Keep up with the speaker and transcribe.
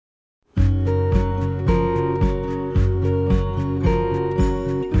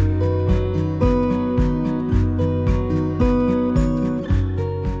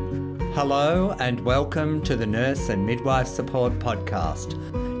Hello and welcome to the Nurse and Midwife Support Podcast.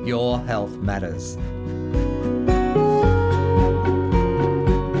 Your health matters.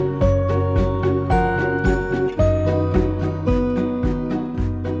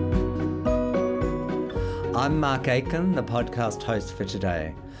 I'm Mark Aiken, the podcast host for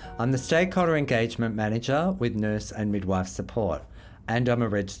today. I'm the Stakeholder Engagement Manager with Nurse and Midwife Support, and I'm a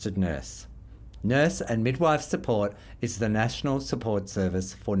registered nurse. Nurse and Midwife Support is the national support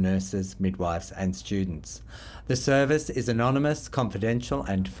service for nurses, midwives and students. The service is anonymous, confidential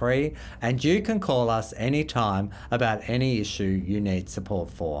and free, and you can call us anytime about any issue you need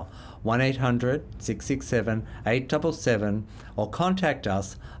support for. 1800 667 877 or contact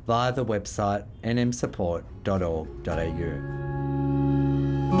us via the website nmsupport.org.au.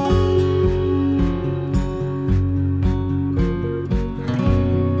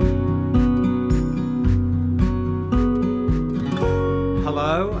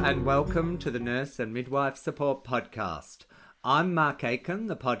 Hello and welcome to the Nurse and Midwife Support Podcast. I'm Mark Aiken,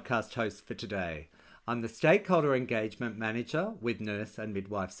 the podcast host for today. I'm the Stakeholder Engagement Manager with Nurse and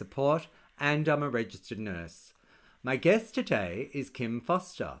Midwife Support, and I'm a registered nurse. My guest today is Kim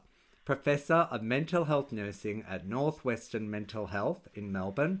Foster, Professor of Mental Health Nursing at Northwestern Mental Health in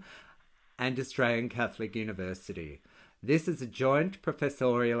Melbourne and Australian Catholic University. This is a joint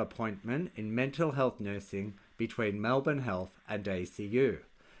professorial appointment in mental health nursing between Melbourne Health and ACU.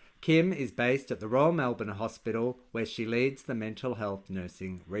 Kim is based at the Royal Melbourne Hospital, where she leads the Mental Health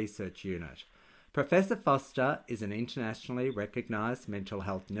Nursing Research Unit. Professor Foster is an internationally recognised mental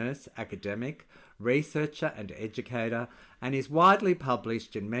health nurse, academic, researcher and educator, and is widely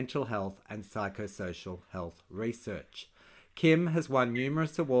published in mental health and psychosocial health research. Kim has won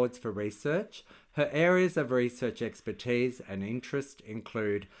numerous awards for research. Her areas of research expertise and interest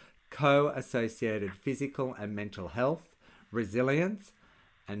include co-associated physical and mental health, resilience,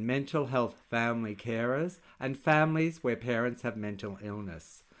 and mental health family carers, and families where parents have mental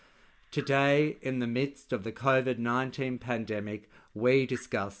illness. Today, in the midst of the COVID-19 pandemic, we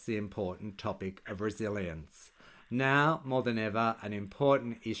discuss the important topic of resilience. Now, more than ever, an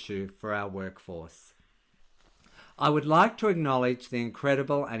important issue for our workforce. I would like to acknowledge the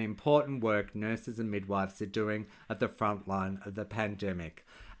incredible and important work nurses and midwives are doing at the front line of the pandemic,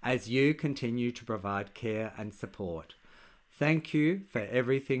 as you continue to provide care and support. Thank you for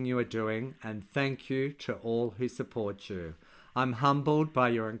everything you are doing, and thank you to all who support you. I'm humbled by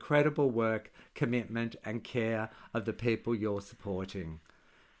your incredible work, commitment and care of the people you're supporting.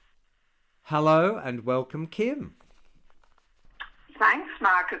 Hello and welcome, Kim. Thanks,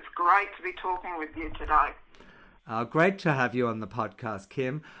 Mark. It's great to be talking with you today. Great to have you on the podcast,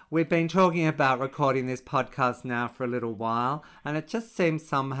 Kim. We've been talking about recording this podcast now for a little while, and it just seems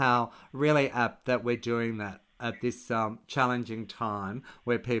somehow really apt that we're doing that at this challenging time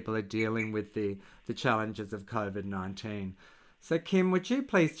where people are dealing with the challenges of COVID-19. So, Kim, would you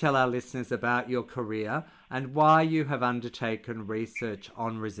please tell our listeners about your career and why you have undertaken research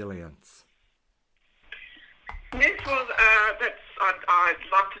on resilience? Yes, well, I'd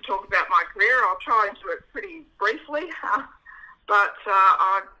love to talk about my career. I'll try and do it pretty briefly, but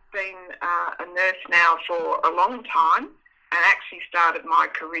I've been a nurse now for a long time and actually started my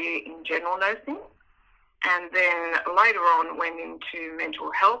career in general nursing, and then later on went into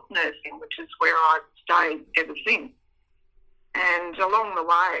mental health nursing, which is where I've stayed ever since. And along the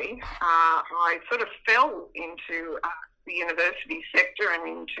way, I sort of fell into the university sector and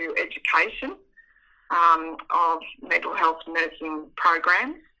into education of mental health nursing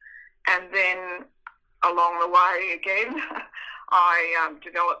programs. And then along the way again, I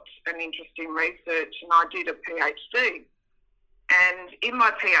developed an interest in research and I did a PhD. And in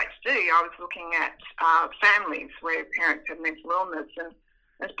my PhD, I was looking at families where parents had mental illness. And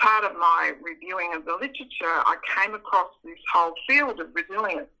as part of my reviewing of the literature, I came across this whole field of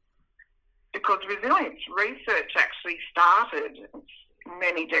resilience, because resilience research actually started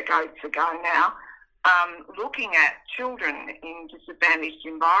many decades ago now, looking at children in disadvantaged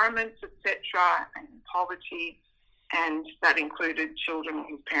environments, etc., and poverty, and that included children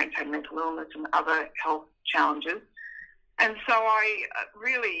whose parents had mental illness and other health challenges. And so I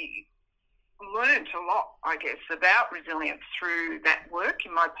really learned a lot, I guess, about resilience through that work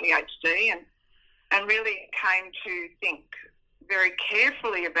in my PhD, and really came to think very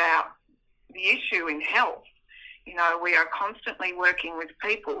carefully about the issue in health. You know, we are constantly working with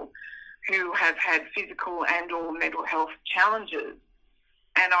people who have had physical and or mental health challenges.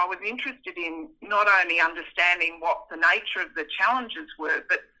 And I was interested in not only understanding what the nature of the challenges were,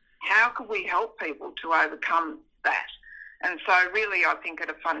 but how could we help people to overcome that? And so really, I think at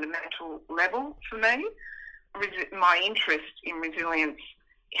a fundamental level for me, my interest in resilience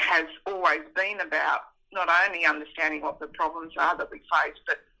has always been about not only understanding what the problems are that we face,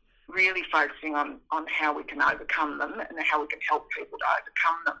 but really focusing on how we can overcome them and how we can help people to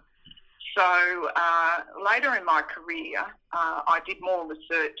overcome them. So later in my career, I did more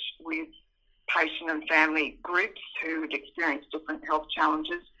research with patient and family groups who had experienced different health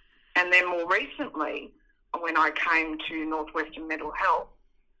challenges. And then more recently, when I came to Northwestern Mental Health,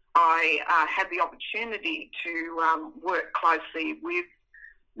 I had the opportunity to work closely with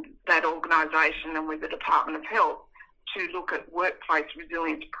that organisation and with the Department of Health to look at workplace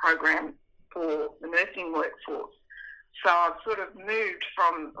resilience programs for the nursing workforce. So I've sort of moved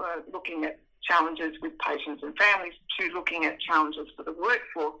from looking at challenges with patients and families to looking at challenges for the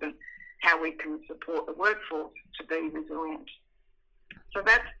workforce and how we can support the workforce to be resilient. So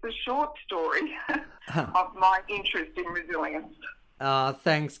that's the short story of my interest in resilience.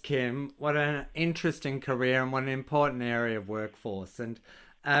 Thanks, Kim. What an interesting career and what an important area of workforce. And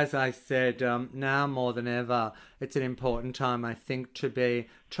as I said, now more than ever, it's an important time, I think, to be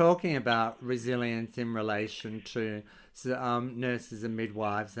talking about resilience in relation to nurses and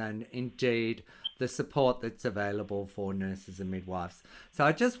midwives, and indeed the support that's available for nurses and midwives. So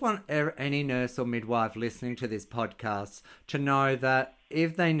I just want any nurse or midwife listening to this podcast to know that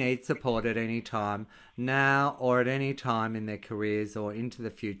if they need support at any time, now or at any time in their careers or into the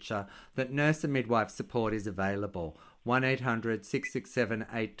future, that nurse and midwife support is available.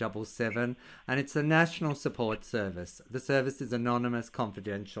 1-800-667-877, and it's a national support service. The service is anonymous,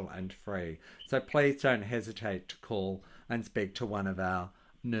 confidential and free. So please don't hesitate to call and speak to one of our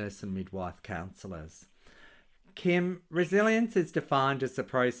nurse and midwife counsellors. Kim, resilience is defined as the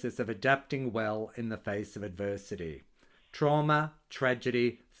process of adapting well in the face of adversity, trauma,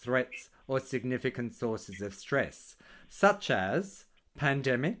 tragedy, threats or significant sources of stress, such as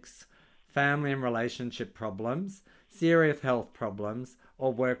pandemics, family and relationship problems, serious health problems,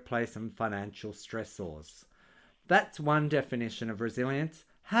 or workplace and financial stressors. That's one definition of resilience.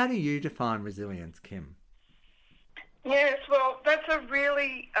 How do you define resilience, Kim? Yes, well, that's a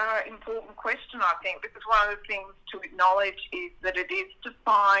really important question, I think, because one of the things to acknowledge is that it is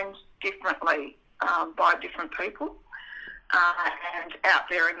defined differently by different people. And out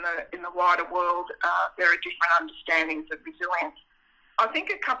there in the wider world, there are different understandings of resilience. I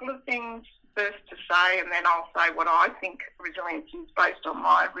think a couple of things first to say, and then I'll say what I think resilience is based on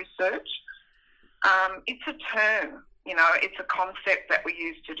my research. It's a term, it's a concept that we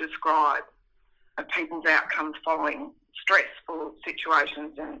use to describe people's outcomes following stressful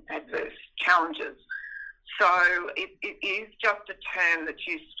situations and adverse challenges. So it is just a term that's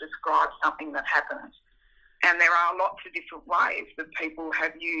used to describe something that happens. And there are lots of different ways that people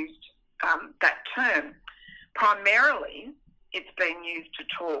have used that term. Primarily, it's been used to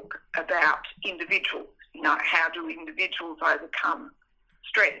talk about individuals. How do individuals overcome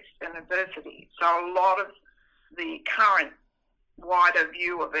stress and adversity? So a lot of the current wider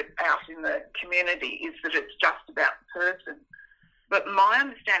view of it out in the community is that it's just about the person. But my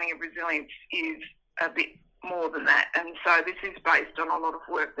understanding of resilience is a bit more than that. And so this is based on a lot of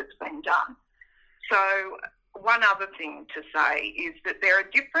work that's been done. So one other thing to say is that there are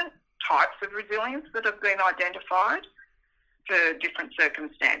different types of resilience that have been identified for different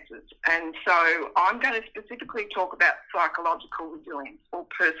circumstances. And so I'm going to specifically talk about psychological resilience or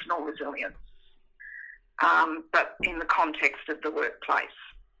personal resilience, but in the context of the workplace.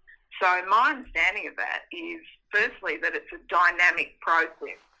 So my understanding of that is, firstly, that it's a dynamic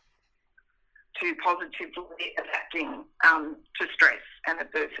process to positively adapting to stress and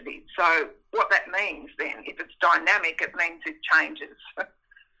adversity. So what that means then, if it's dynamic, it means it changes.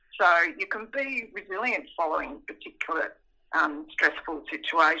 So you can be resilient following particular stressful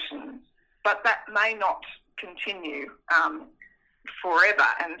situations, but that may not continue forever,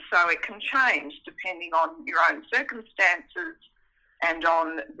 and so it can change depending on your own circumstances and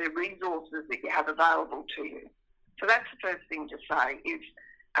on the resources that you have available to you. So that's the first thing to say is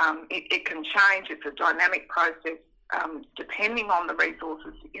it can change. It's a dynamic process depending on the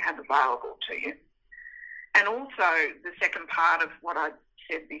resources that you have available to you. And also the second part of what I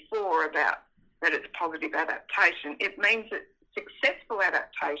said before about that it's positive adaptation, it means that successful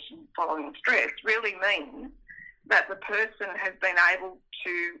adaptation following stress really means that the person has been able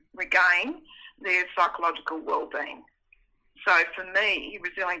to regain their psychological well-being. So for me,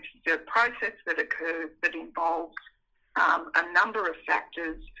 resilience is a process that occurs that involves a number of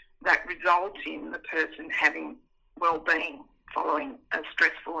factors that result in the person having well-being following a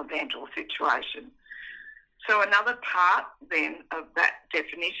stressful event or situation. So another part then of that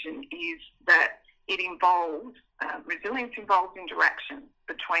definition is that it involves, resilience involves interaction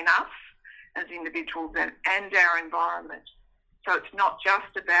between us as individuals and our environment. So it's not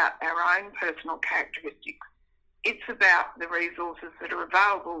just about our own personal characteristics. It's about the resources that are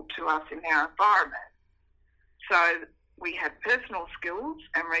available to us in our environment. So we have personal skills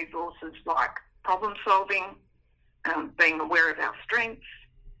and resources like problem solving, being aware of our strengths,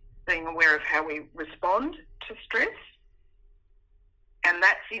 being aware of how we respond to stress. And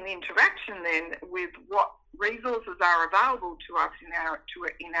that's in interaction then with what resources are available to us in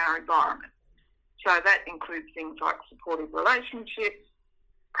our environment. So that includes things like supportive relationships,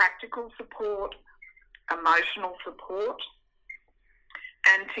 practical support, emotional support.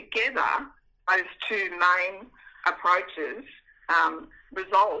 And together, those two main approaches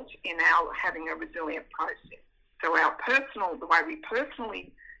result in our having a resilient process. So the way we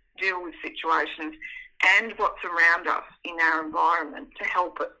personally deal with situations and what's around us in our environment to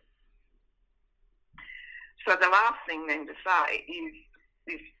help it. So the last thing then to say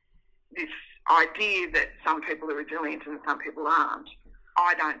is this idea that some people are resilient and some people aren't.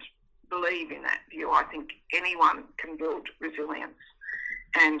 I don't believe in that view. I think anyone can build resilience.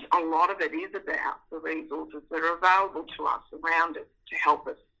 And a lot of it is about the resources that are available to us around us to help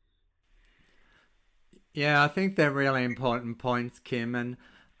us. Yeah, I think they're really important points, Kim. And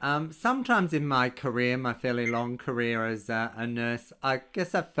sometimes in my career, my fairly long career as a nurse, I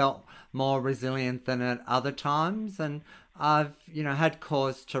guess I felt more resilient than at other times. And I've, had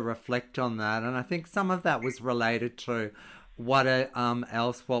cause to reflect on that. And I think some of that was related to what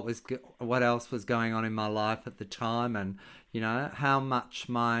else was going on in my life at the time, and how much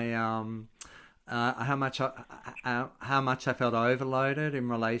I felt overloaded in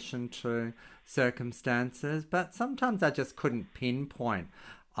relation to circumstances. But sometimes I just couldn't pinpoint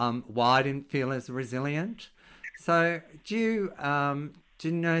why I didn't feel as resilient. So do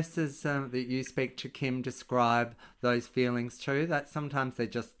nurses that you speak to, Kim, describe those feelings too, that sometimes they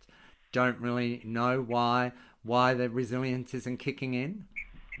just don't really know why the resilience isn't kicking in?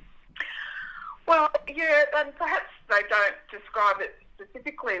 Well, yeah, and perhaps they don't describe it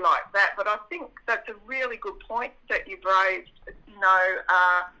specifically like that, but I think that's a really good point that you've raised.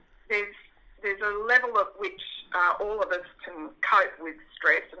 There's a level at which all of us can cope with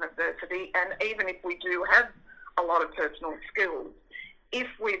stress and adversity, and even if we do have a lot of personal skills, if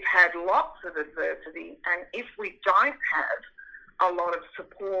we've had lots of adversity and if we don't have a lot of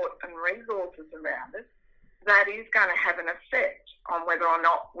support and resources around us, that is going to have an effect on whether or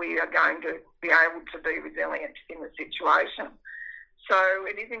not we are going to be able to be resilient in the situation. So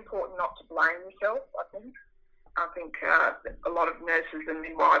it is important not to blame yourself, I think. I think a lot of nurses and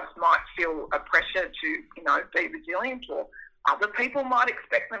midwives might feel a pressure to, be resilient, or other people might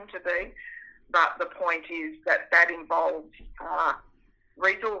expect them to be. But the point is that involves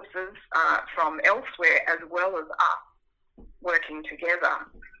resources from elsewhere as well as us working together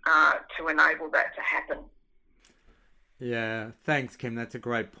to enable that to happen. Yeah, thanks, Kim. That's a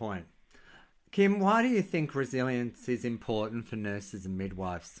great point. Kim, why do you think resilience is important for nurses and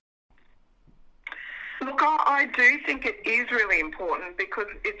midwives? Look, I do think it is really important because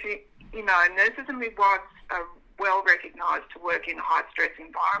nurses and midwives are well recognised to work in high-stress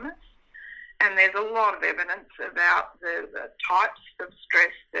environments, and there's a lot of evidence about the types of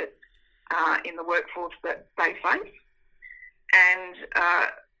stress that in the workforce that they face. And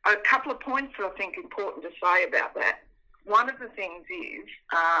a couple of points I think important to say about that. One of the things is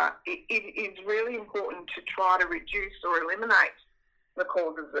it is really important to try to reduce or eliminate the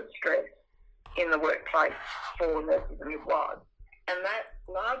causes of stress in the workplace for nurses and midwives. And that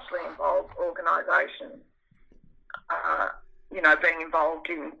largely involves organisations, being involved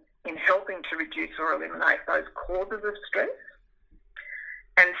in helping to reduce or eliminate those causes of stress.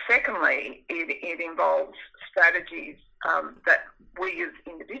 And secondly, it involves strategies that we as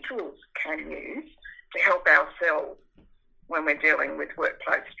individuals can use to help ourselves when we're dealing with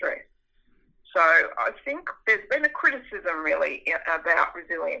workplace stress. So I think there's been a criticism really about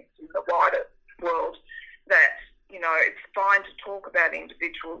resilience in the wider world that, it's fine to talk about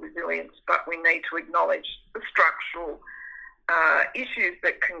individual resilience, but we need to acknowledge the structural issues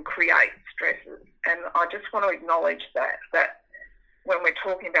that can create stresses. And I just want to acknowledge that when we're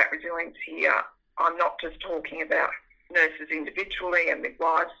talking about resilience here, I'm not just talking about nurses individually and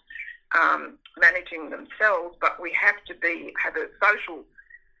midwives managing themselves, but we have to have a social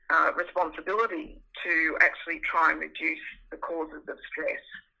responsibility to actually try and reduce the causes of stress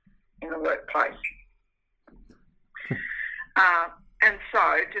in the workplace. And so,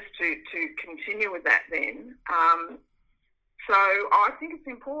 just to continue with that then, so I think it's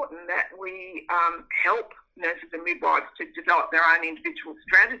important that we help nurses and midwives to develop their own individual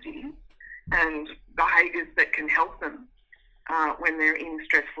strategies and behaviours that can help them when they're in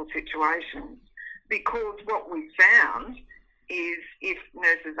stressful situations. Because what we found is if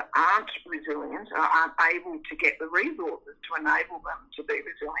nurses aren't resilient or aren't able to get the resources to enable them to be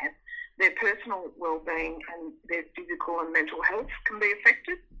resilient, their personal well-being and their physical and mental health can be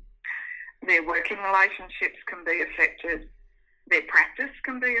affected. Their working relationships can be affected. Their practice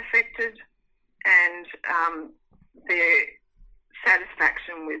can be affected, and their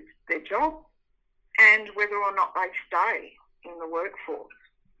satisfaction with their job and whether or not they stay in the workforce.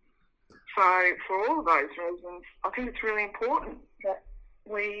 So for all of those reasons, I think it's really important that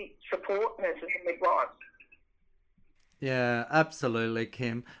we support nurses and midwives. Yeah, absolutely,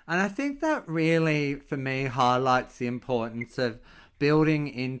 Kim. And I think that really, for me, highlights the importance of building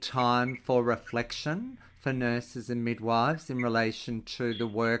in time for reflection for nurses and midwives in relation to the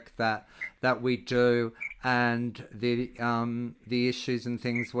work that we do and the issues and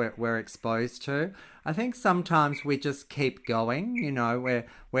things we're exposed to. I think sometimes we just keep going. You know,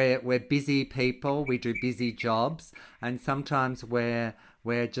 we're busy people. We do busy jobs, and sometimes we're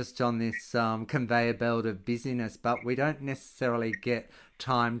just on this conveyor belt of busyness, but we don't necessarily get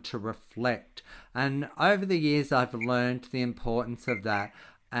time to reflect. And over the years, I've learned the importance of that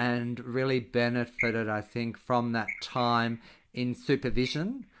and really benefited, I think, from that time in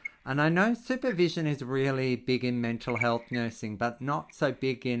supervision. And I know supervision is really big in mental health nursing, but not so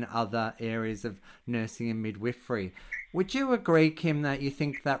big in other areas of nursing and midwifery. Would you agree, Kim, that you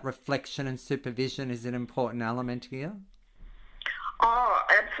think that reflection and supervision is an important element here? Oh,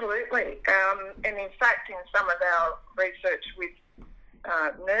 absolutely. And in fact, in some of our research with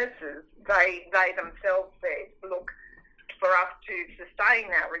nurses, they themselves said, look, for us to sustain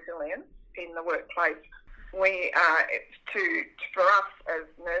our resilience in the workplace, for us as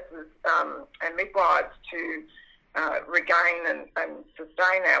nurses and midwives to regain and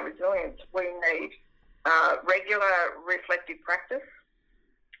sustain our resilience, we need regular reflective practice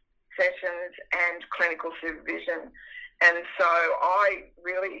sessions and clinical supervision. And so I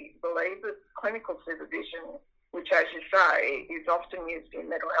really believe that clinical supervision, which, as you say, is often used in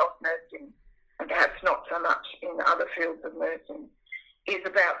mental health nursing and perhaps not so much in other fields of nursing, is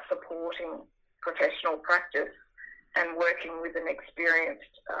about supporting professional practice and working with an experienced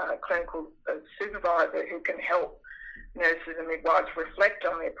clinical supervisor who can help nurses and midwives reflect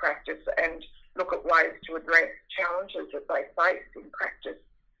on their practice and look at ways to address challenges that they face in practice.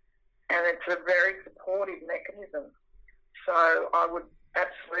 And it's a very supportive mechanism. So I would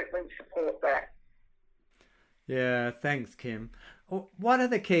absolutely support that. Yeah, thanks, Kim. What are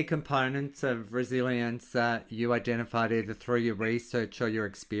the key components of resilience that you identified either through your research or your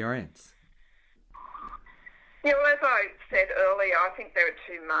experience? Yeah, well, as I said earlier, I think there are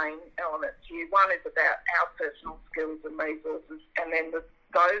two main elements here. One is about our personal skills and resources, and then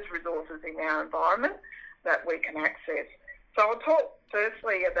those resources in our environment that we can access. So I'll talk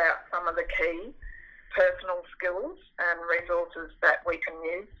firstly about some of the key personal skills and resources that we can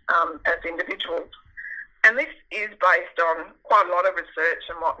use as individuals. And this is based on quite a lot of research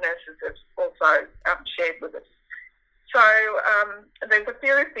and what nurses have also shared with us. So there's a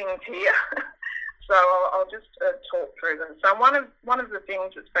few things here. So I'll just talk through them. So one of the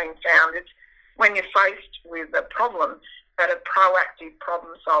things that's been found is when you're faced with a problem, that a proactive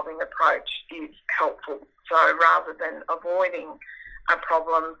problem-solving approach is helpful. So rather than avoiding a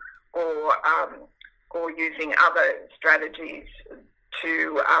problem or using other strategies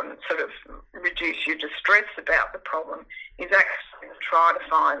to sort of reduce your distress about the problem, is actually to try to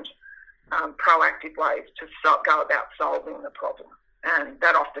find proactive ways to go about solving the problem. And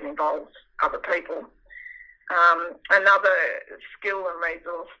that often involves other people. Another skill and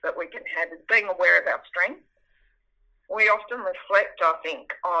resource that we can have is being aware of our strengths. We often reflect, I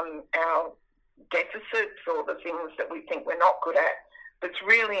think, on our deficits or the things that we think we're not good at. But it's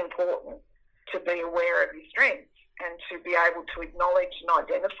really important to be aware of your strengths and to be able to acknowledge and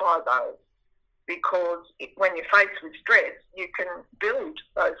identify those, because when you're faced with stress, you can build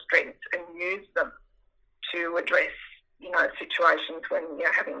those strengths and use them to address, situations when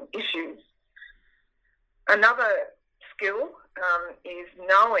you're having issues. Another skill is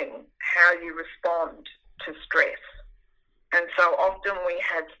knowing how you respond to stress. And so often we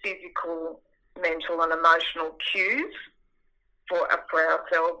have physical, mental and emotional cues for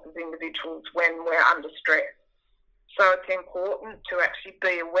ourselves as individuals when we're under stress. So it's important to actually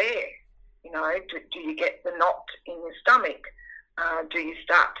be aware, do you get the knot in your stomach? Do you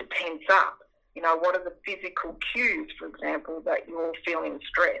start to tense up? What are the physical cues, for example, that you're feeling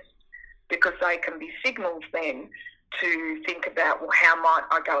stressed? Because they can be signals then to think about, well, how might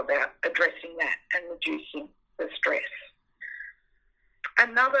I go about addressing that and reducing the stress?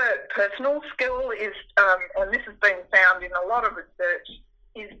 Another personal skill is, and this has been found in a lot of research,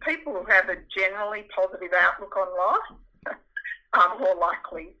 is people who have a generally positive outlook on life. are more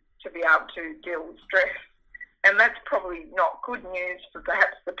likely to be able to deal with stress. And that's probably not good news for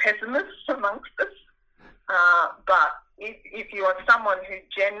perhaps the pessimists amongst us. But if you are someone who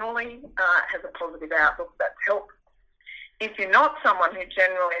generally has a positive outlook, that's helpful. If you're not someone who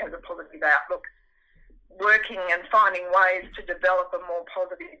generally has a positive outlook, working and finding ways to develop a more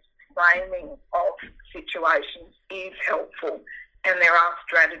positive framing of situations is helpful. And there are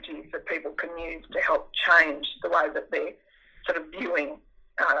strategies that people can use to help change the way that they're sort of viewing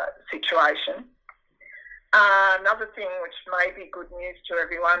situation. Another thing which may be good news to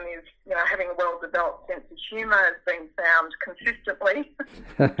everyone is, having a well-developed sense of humour has been found consistently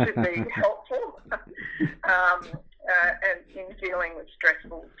to be helpful and in dealing with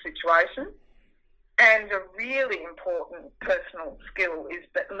stressful situations. And a really important personal skill is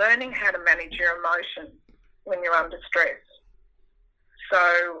that learning how to manage your emotions when you're under stress.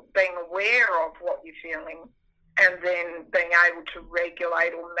 So being aware of what you're feeling and then being able to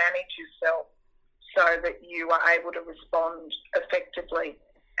regulate or manage yourself so that you are able to respond effectively.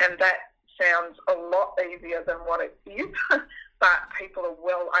 And that sounds a lot easier than what it is, but people are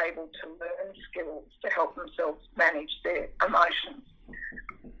well able to learn skills to help themselves manage their emotions.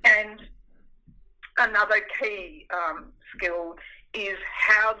 And another key skill is,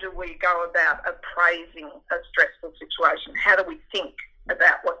 how do we go about appraising a stressful situation? How do we think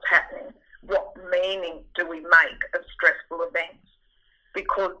about what's happening? What meaning do we make of stressful events?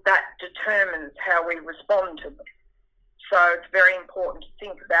 Because that determines how we respond to them. So it's very important to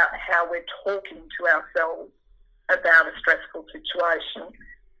think about how we're talking to ourselves about a stressful situation.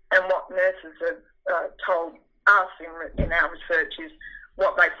 And what nurses have told us in our research is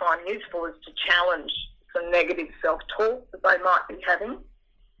what they find useful is to challenge some negative self-talk that they might be having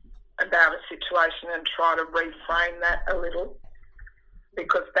about a situation and try to reframe that a little,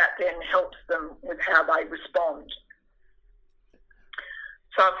 because that then helps them with how they respond.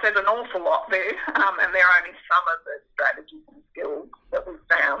 So I've said an awful lot there, and there are only some of the strategies and skills that we've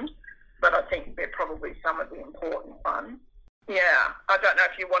found, but I think they're probably some of the important ones. Yeah, I don't know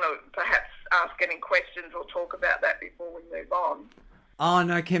if you want to perhaps ask any questions or talk about that before we move on. Oh,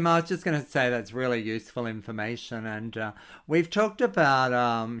 no, Kim, I was just going to say that's really useful information. And we've talked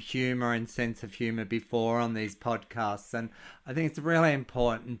about humour and sense of humour before on these podcasts. And I think it's really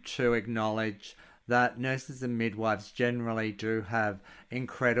important to acknowledge that nurses and midwives generally do have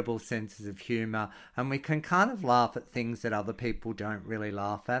incredible senses of humour, and we can kind of laugh at things that other people don't really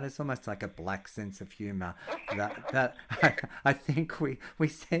laugh at. It's almost like a black sense of humour that I think we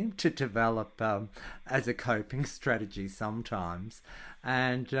seem to develop as a coping strategy sometimes.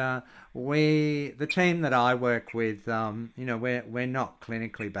 And the team that I work with, we're not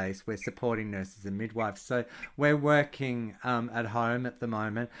clinically based. We're supporting nurses and midwives. So we're working at home at the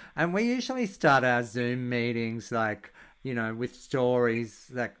moment. And we usually start our Zoom meetings with stories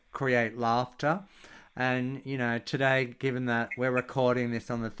that create laughter. And, today, given that we're recording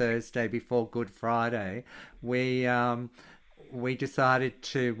this on the Thursday before Good Friday, we decided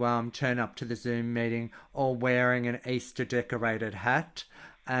to turn up to the Zoom meeting all wearing an Easter decorated hat.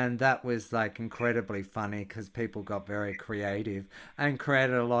 And that was incredibly funny because people got very creative and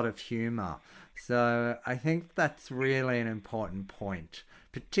created a lot of humour. So I think that's really an important point,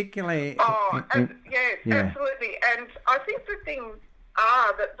 particularly... Yes, absolutely. And I think the things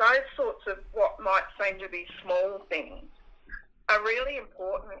are that those sorts of what might seem to be small things are really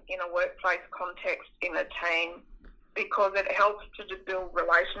important in a workplace context in a team, because it helps to build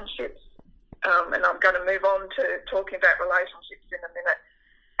relationships. And I'm going to move on to talking about relationships in a minute,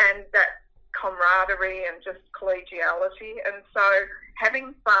 and that camaraderie and just collegiality. And so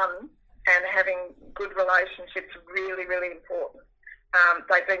having fun and having good relationships are really, really important.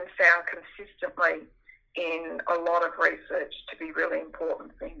 They've been found consistently in a lot of research to be really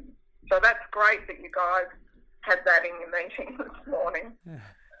important things. So that's great that you guys had that in your meeting this morning.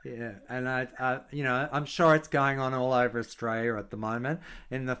 Yeah, and I'm sure it's going on all over Australia at the moment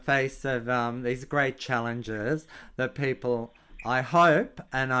in the face of these great challenges that people, I hope,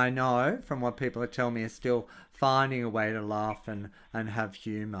 and I know from what people are telling me, are still finding a way to laugh and have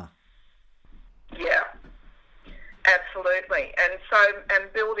humour. Yeah, absolutely.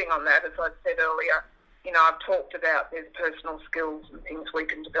 And building on that, as I said earlier, I've talked about there's personal skills and things we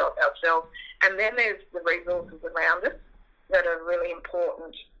can develop ourselves, and then there's the resources around us that are really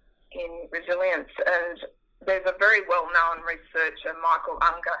important in resilience. And there's a very well-known researcher, Michael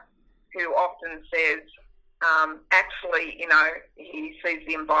Unger, who often says, he sees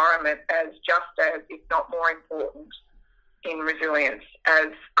the environment as just as, if not more important, in resilience as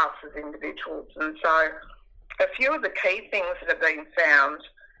us as individuals. And so a few of the key things that have been found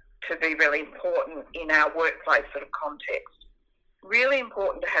to be really important in our workplace sort of context really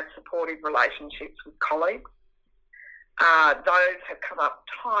important to have supportive relationships with colleagues. Those have come up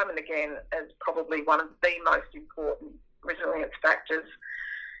time and again as probably one of the most important resilience factors.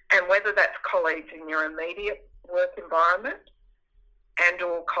 And whether that's colleagues in your immediate work environment and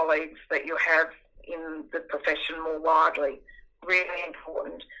or colleagues that you have in the profession more widely, really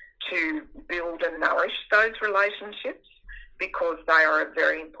important to build and nourish those relationships because they are a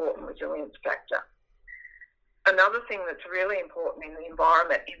very important resilience factor. Another thing that's really important in the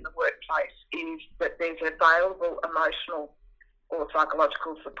environment in the workplace is that there's available emotional or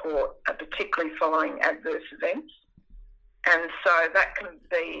psychological support, particularly following adverse events. And so that can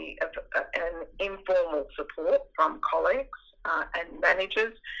be an informal support from colleagues and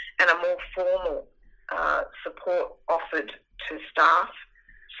managers and a more formal support offered to staff.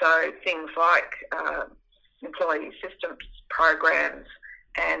 So things like employee assistance programs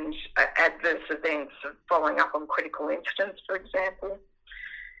and adverse events following up on critical incidents, for example.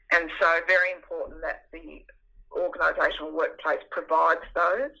 And so very important that the organisational workplace provides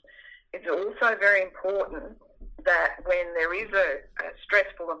those. It's also very important that when there is a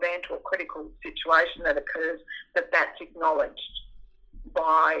stressful event or critical situation that occurs, that's acknowledged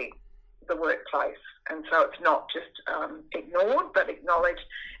by the workplace. And so it's not just ignored, but acknowledged,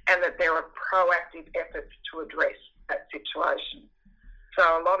 and that there are proactive efforts to address that situation.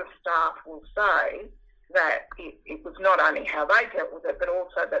 So a lot of staff will say that it was not only how they dealt with it, but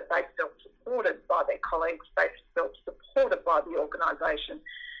also that they felt supported by their colleagues, they felt supported by the organisation,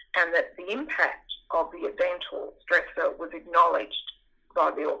 and that the impact of the event or stressor was acknowledged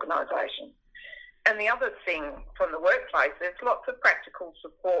by the organisation. And the other thing from the workplace, there's lots of practical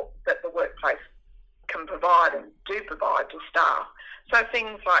support that the workplace can provide and do provide to staff. So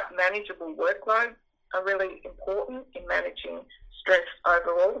things like manageable workload are really important in managing stress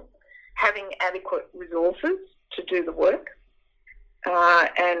overall, having adequate resources to do the work,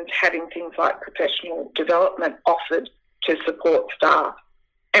 and having things like professional development offered to support staff.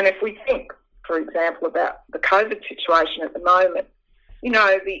 And if we think, for example, about the COVID situation at the moment,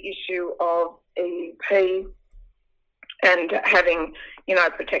 the issue of EEP and having,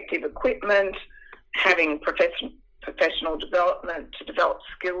 protective equipment, having professional development to develop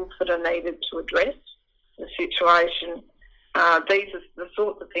skills that are needed to address the situation. These are the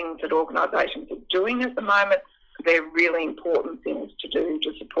sorts of things that organisations are doing at the moment. They're really important things to do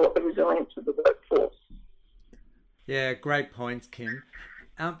to support the resilience of the workforce. Yeah, great points, Kim.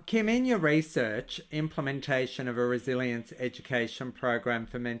 Kim, in your research, implementation of a resilience education program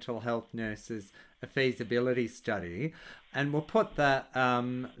for mental health nurses, a feasibility study, and we'll put that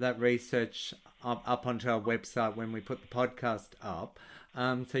research up onto our website when we put the podcast up,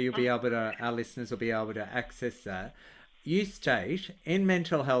 so you'll be able to, our listeners will be able to access that. You state, in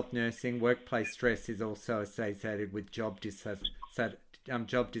mental health nursing, workplace stress is also associated with job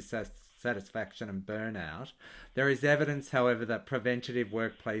dissatisfaction and burnout. There is evidence, however, that preventative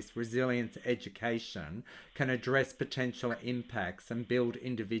workplace resilience education can address potential impacts and build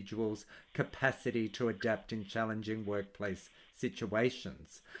individuals' capacity to adapt in challenging workplace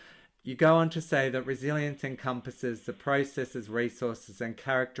situations. You go on to say that resilience encompasses the processes, resources, and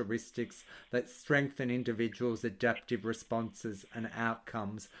characteristics that strengthen individuals' adaptive responses and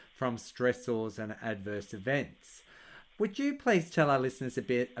outcomes from stressors and adverse events. Would you please tell our listeners a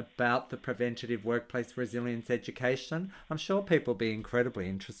bit about the preventative workplace resilience education? I'm sure people will be incredibly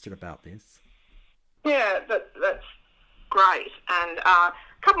interested about this. Yeah, that's great. And a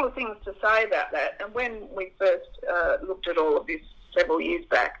couple of things to say about that. And when we first looked at all of this several years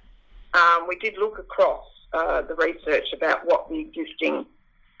back, we did look across the research about what the existing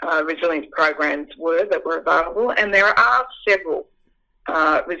resilience programs were that were available. And there are several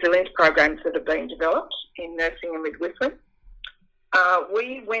resilience programs that have been developed in nursing and midwifery.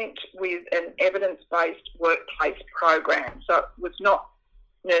 We went with an evidence-based workplace program. So it was not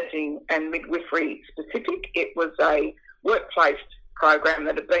nursing and midwifery specific. It was a workplace program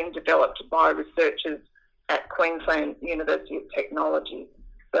that had been developed by researchers at Queensland University of Technology.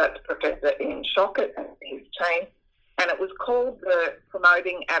 That's Professor Ian Shockett and his team. And it was called the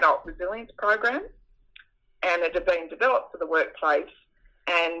Promoting Adult Resilience Program. And it had been developed for the workplace.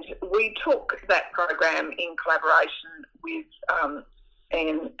 And we took that program in collaboration with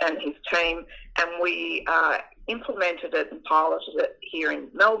Ian and his team, and we implemented it and piloted it here in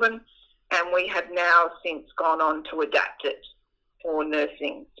Melbourne, and we have now since gone on to adapt it for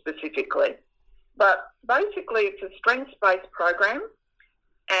nursing specifically. But basically it's a strengths-based program,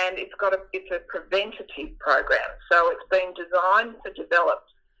 and it's a preventative program. So it's been designed to develop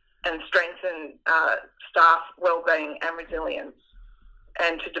and strengthen staff wellbeing and resilience,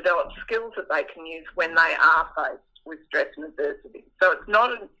 and to develop skills that they can use when they are faced with stress and adversity. So it's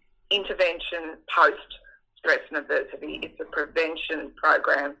not an intervention post-stress and adversity. It's a prevention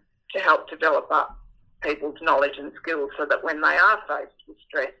program to help develop up people's knowledge and skills so that when they are faced with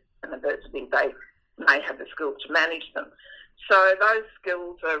stress and adversity, they may have the skills to manage them. So those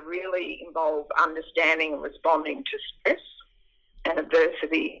skills are really involve understanding and responding to stress and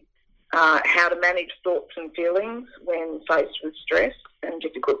adversity, how to manage thoughts and feelings when faced with stress and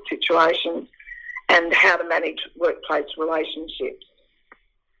difficult situations, and how to manage workplace relationships.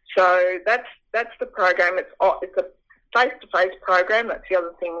 So that's the program. It's a face-to-face program. That's the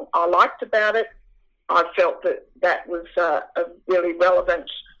other thing I liked about it. I felt that was a really relevant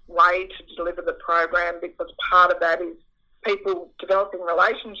way to deliver the program, because part of that is people developing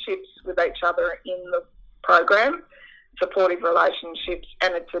relationships with each other in the program, supportive relationships,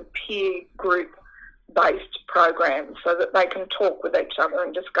 and it's a peer group based program so that they can talk with each other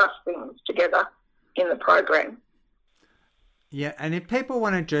and discuss things together in the program. Yeah, and if people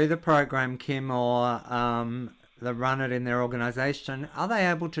want to do the program, Kim, or they run it in their organisation, are they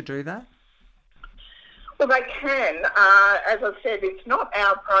able to do that? Well, they can. As I said, it's not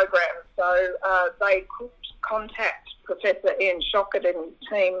our program, so they could contact Professor Ian Shockett and his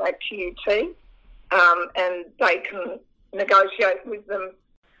team at QUT, and they can negotiate with them.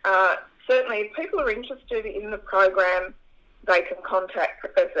 Certainly, if people are interested in the program, they can contact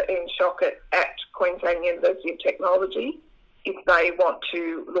Professor Ian Shockett at Queensland University of Technology if they want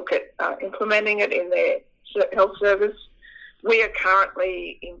to look at implementing it in their health service. We are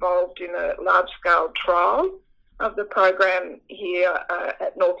currently involved in a large-scale trial of the program here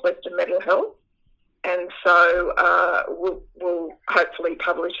at Northwestern Mental Health, and so we'll hopefully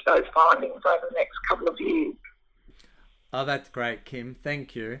publish those findings over the next couple of years. Oh, that's great, Kim.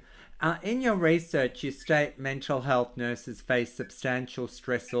 Thank you. In your research, you state mental health nurses face substantial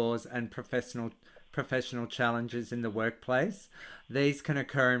stressors and professional challenges in the workplace. These can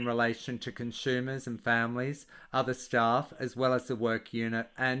occur in relation to consumers and families, other staff, as well as the work unit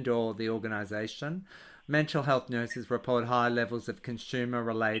and or the organisation. Mental health nurses report high levels of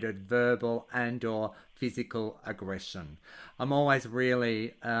consumer-related verbal and or physical aggression. I'm always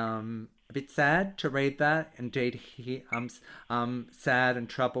really a bit sad to read that. Indeed, I'm sad and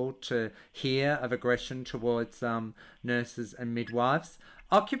troubled to hear of aggression towards nurses and midwives.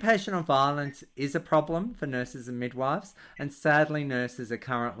 Occupational violence is a problem for nurses and midwives, and sadly nurses are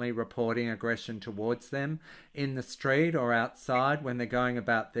currently reporting aggression towards them in the street or outside when they're going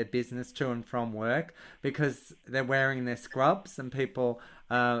about their business to and from work, because they're wearing their scrubs and people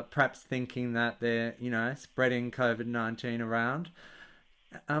perhaps thinking that they're, spreading COVID-19 around.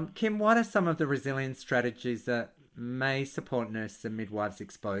 Kim, what are some of the resilience strategies that may support nurses and midwives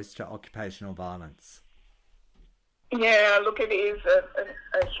exposed to occupational violence? Yeah, look, it is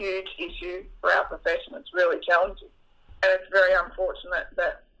a huge issue for our profession. It's really challenging. And it's very unfortunate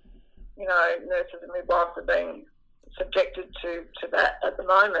that, nurses and midwives are being subjected to that at the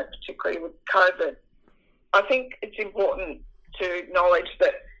moment, particularly with COVID. I think it's important to acknowledge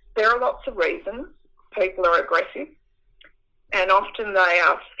that there are lots of reasons people are aggressive, and often they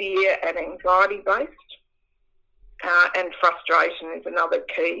are fear and anxiety based. And frustration is another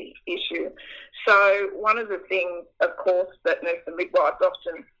key issue. So one of the things, of course, that nurses and midwives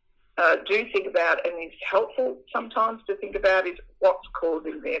often do think about, and is helpful sometimes to think about, is what's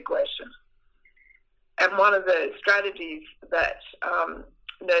causing the aggression. And one of the strategies that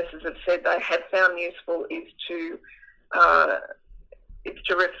nurses have said they have found useful is to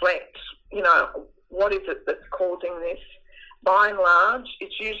reflect, what is it that's causing this? By and large,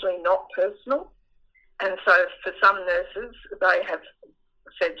 it's usually not personal. And so for some nurses, they have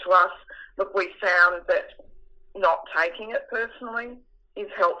said to us, look, we found that not taking it personally is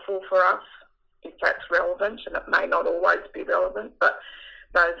helpful for us, if that's relevant, and it may not always be relevant, but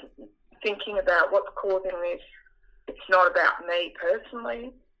those thinking about what's causing this, it's not about me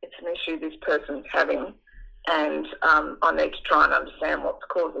personally, it's an issue this person's having, and I need to try and understand what's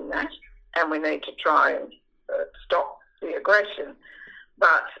causing that, and we need to try and stop the aggression.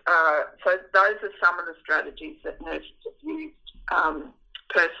 But so those are some of the strategies that nurses have used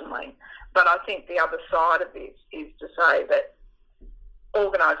personally. But I think the other side of this is to say that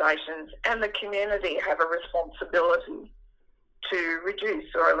organisations and the community have a responsibility to reduce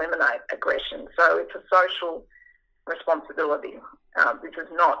or eliminate aggression. So it's a social responsibility. This is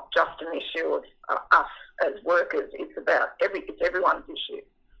not just an issue of us as workers. It's everyone's issue.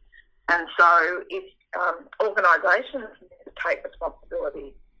 And so if organisations need to take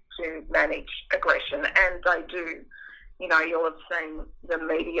responsibility to manage aggression, and they do, you'll have seen the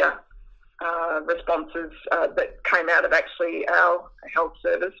media responses that came out of actually our health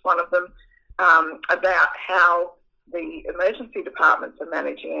service, one of them, about how the emergency departments are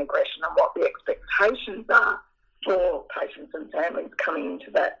managing aggression and what the expectations are for patients and families coming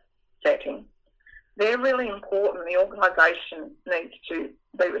into that setting. They're really important. The organisation needs to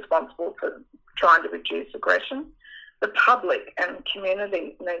be responsible for trying to reduce aggression. The public and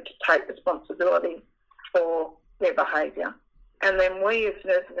community need to take responsibility for their behaviour. And then we as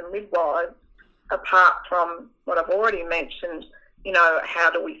nurses and midwives, apart from what I've already mentioned, how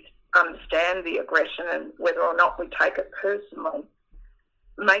do we understand the aggression and whether or not we take it personally,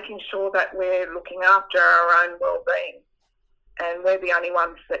 making sure that we're looking after our own well-being. And we're the only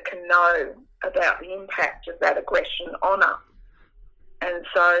ones that can know about the impact of that aggression on us. And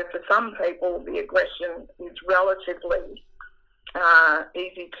so for some people, the aggression is relatively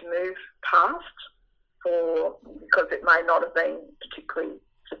easy to move past because it may not have been particularly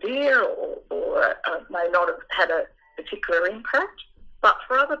severe or may not have had a particular impact. But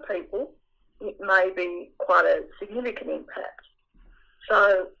for other people, it may be quite a significant impact.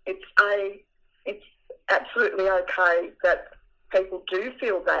 So it's absolutely okay that people do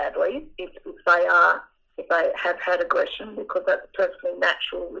feel badly if they have had aggression, because that's a perfectly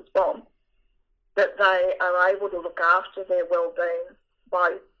natural response, that they are able to look after their well-being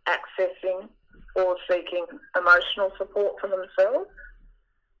by accessing or seeking emotional support for themselves,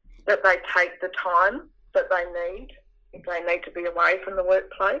 that they take the time that they need if they need to be away from the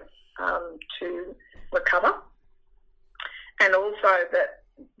workplace to recover, and also that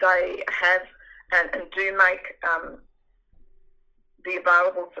they have and do make the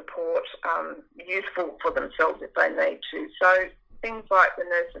available support useful for themselves if they need to. So things like the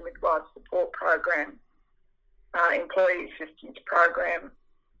Nurse and Midwife Support Program, Employee Assistance Program,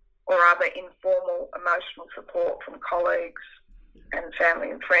 or other informal emotional support from colleagues and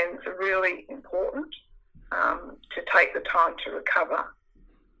family and friends are really important to take the time to recover.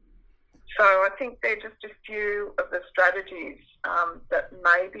 So I think they're just a few of the strategies that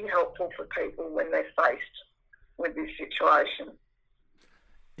may be helpful for people when they're faced with this situation.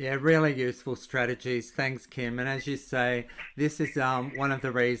 Yeah, really useful strategies. Thanks, Kim. And as you say, this is one of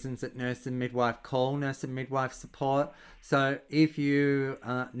the reasons that Nurse and Midwife call Nurse and Midwife Support. So if you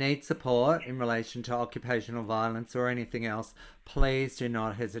need support in relation to occupational violence or anything else, please do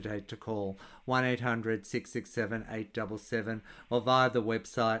not hesitate to call 1800 667 877 or via the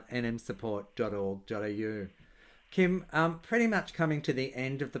website nmsupport.org.au. Kim, pretty much coming to the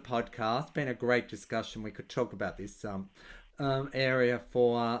end of the podcast. Been a great discussion. We could talk about this area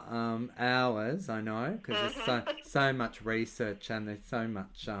for hours, I know, because there's so much research and there's so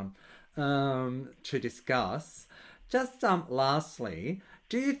much to discuss. Just lastly,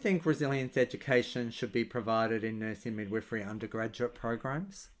 do you think resilience education should be provided in nursing midwifery undergraduate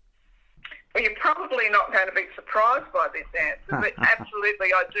programs? Well, you're probably not going to be surprised by this answer, but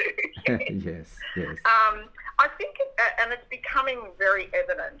absolutely I do. Yes. I think, and it's becoming very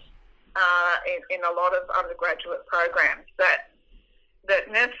evident in a lot of undergraduate programs, that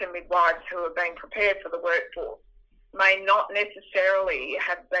nurses and midwives who are being prepared for the workforce may not necessarily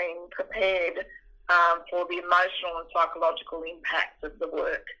have been prepared for the emotional and psychological impacts of the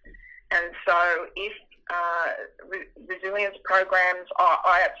work. And so if resilience programs,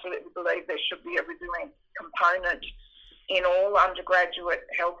 I absolutely believe there should be a resilience component in all undergraduate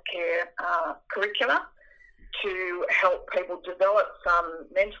healthcare curricula to help people develop some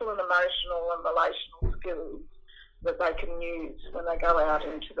mental and emotional and relational skills that they can use when they go out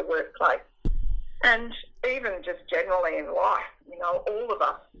into the workplace. And even just generally in life, all of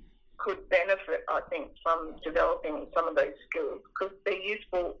us could benefit, I think, from developing some of these skills, because they're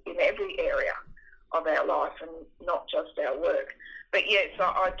useful in every area of our life and not just our work. But yes,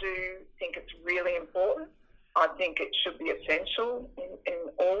 I do think it's really important. I think it should be essential in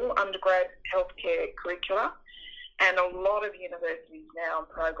all undergrad healthcare curricula, and a lot of universities now and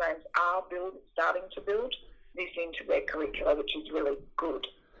programs are starting to build this into their curricula, which is really good.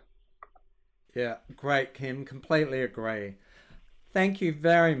 Yeah, great, Kim. Completely agree. Thank you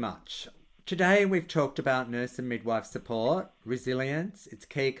very much. Today we've talked about nurse and midwife support, resilience, its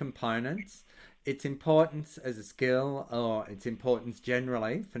key components, its importance as a skill or its importance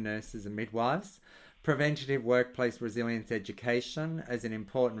generally for nurses and midwives, preventative workplace resilience education as an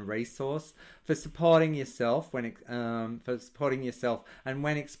important resource for supporting yourself and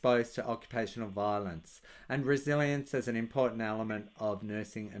when exposed to occupational violence, and resilience as an important element of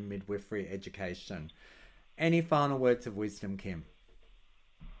nursing and midwifery education. Any final words of wisdom, Kim?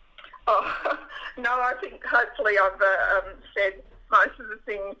 Oh, no, I think hopefully I've said most of the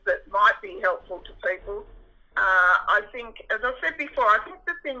things that might be helpful to people. I think, as I said before, I think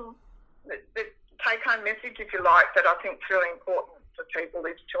the thing, the take-home message, if you like, that I think is really important for people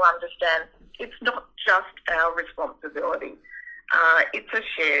is to understand it's not just our responsibility. It's a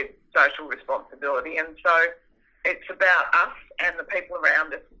shared social responsibility, and so it's about us and the people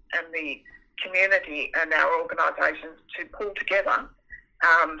around us and the community and our organisations to pull together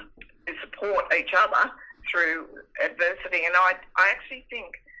to support each other through adversity. And I actually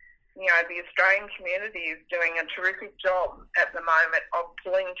think, the Australian community is doing a terrific job at the moment of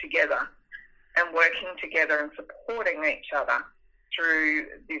pulling together and working together and supporting each other through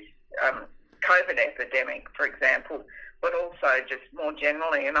this COVID epidemic, for example, but also just more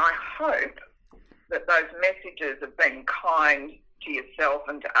generally. And I hope that those messages of being kind to yourself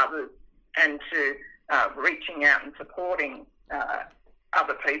and to others and to reaching out and supporting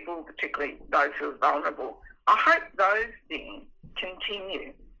other people, particularly those who are vulnerable, I hope those things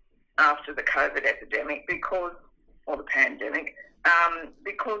continue after the COVID epidemic or the pandemic,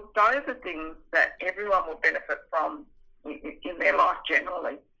 because those are things that everyone will benefit from in their life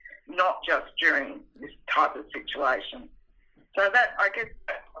generally, not just during this type of situation. So I guess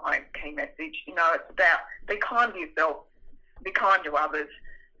that's my key message. It's about be kind to yourself, be kind to others,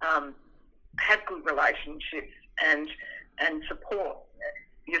 have good relationships, and support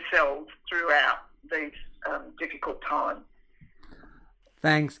yourselves throughout these difficult times.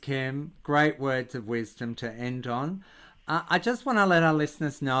 Thanks, Kim. Great words of wisdom to end on. I just want to let our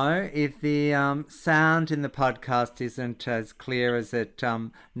listeners know if the sound in the podcast isn't as clear as it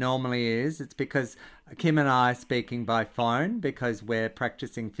normally is, it's because Kim and I are speaking by phone because we're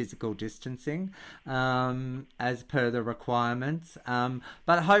practicing physical distancing as per the requirements.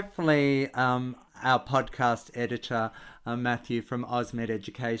 But hopefully our podcast editor, Matthew from Osmed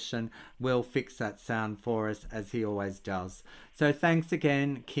Education, will fix that sound for us as he always does. So thanks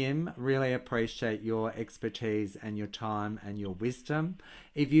again, Kim. Really appreciate your expertise and your time and your wisdom.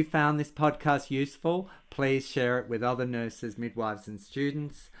 If you found this podcast useful, please share it with other nurses, midwives and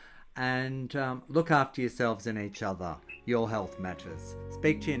students. And look after yourselves and each other. Your health matters.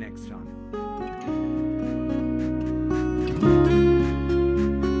 Speak to you next time.